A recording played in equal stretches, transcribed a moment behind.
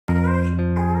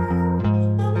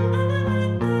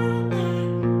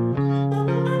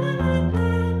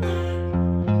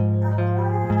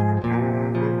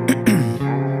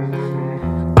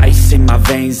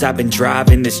veins, I've been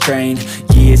driving this train.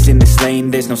 Years in this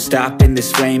lane, there's no stopping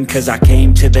this flame. Cause I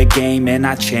came to the game and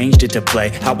I changed it to play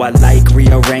how I like,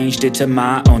 rearranged it to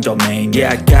my own domain.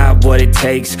 Yeah, I got what it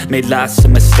takes, made lots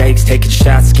of mistakes, taking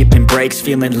shots, skipping breaks,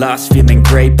 feeling lost, feeling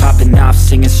great, popping off,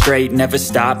 singing straight, never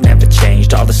stopped, never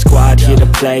changed. All the squad here to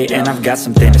play, and I've got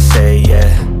something to say, yeah.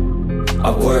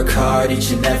 I work hard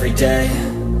each and every day,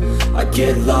 I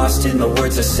get lost in the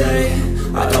words I say.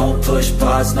 I don't push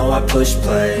pause, no, I push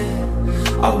play.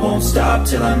 I won't stop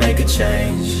till I make a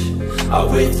change. I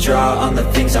withdraw on the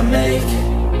things I make.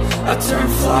 I turn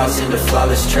flaws into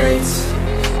flawless traits.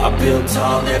 I build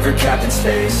tall, never capped in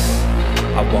space.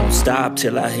 I won't stop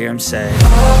till I hear him say, oh,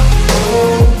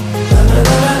 oh, la, la,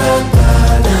 la, la,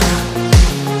 la, la,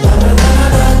 la, la, la,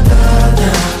 la, la,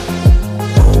 la.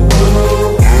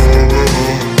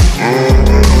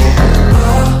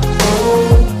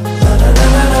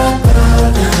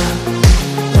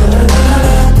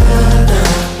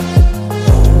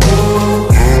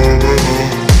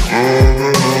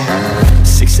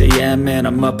 And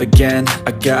I'm up again.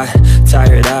 I got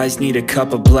tired eyes, need a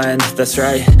cup of blend. That's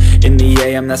right, in the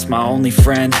AM, that's my only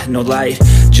friend. No light,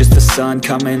 just the sun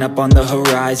coming up on the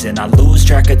horizon. I lose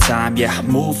track of time, yeah, I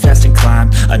move fast and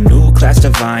climb a new class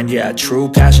divine, yeah, true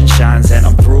passion shines. And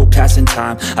I'm through passing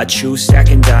time, I choose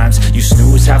stacking dimes. You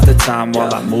snooze half the time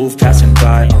while I move passing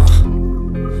by.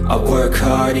 I work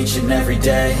hard each and every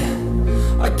day,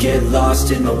 I get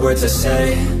lost in the words I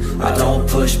say. I don't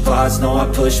push pause, no, I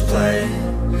push play.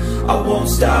 I won't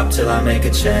stop till I make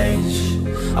a change.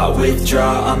 I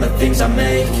withdraw on the things I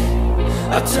make.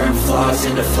 I turn flaws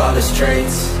into flawless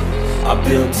traits. I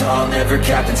build tall, never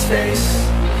capped in space.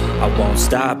 I won't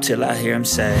stop till I hear him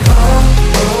say, oh,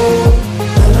 oh,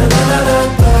 la, la, la, la,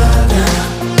 la, la,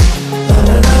 la,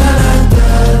 la, la, la,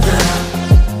 la, la.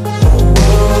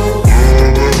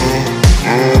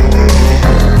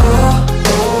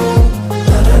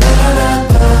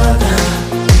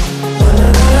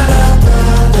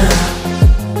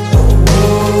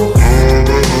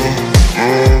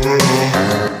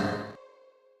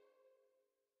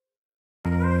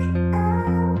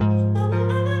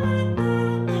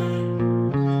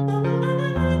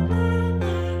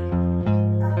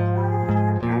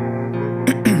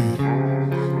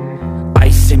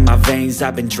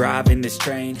 I've been driving this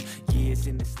train.